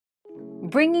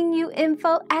bringing you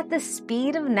info at the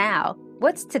speed of now.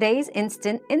 What's today's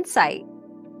instant insight?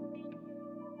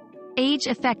 Age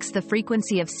affects the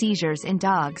frequency of seizures in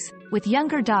dogs, with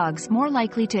younger dogs more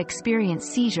likely to experience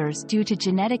seizures due to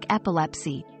genetic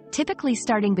epilepsy, typically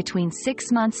starting between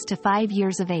 6 months to 5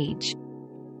 years of age.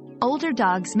 Older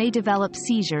dogs may develop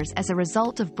seizures as a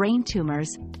result of brain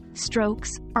tumors,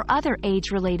 strokes, or other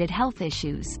age-related health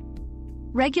issues.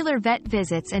 Regular vet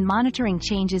visits and monitoring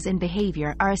changes in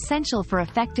behavior are essential for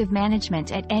effective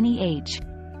management at any age.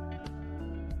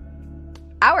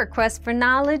 Our quest for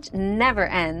knowledge never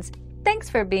ends. Thanks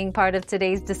for being part of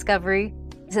today's discovery.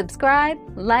 Subscribe,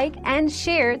 like, and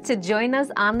share to join us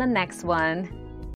on the next one.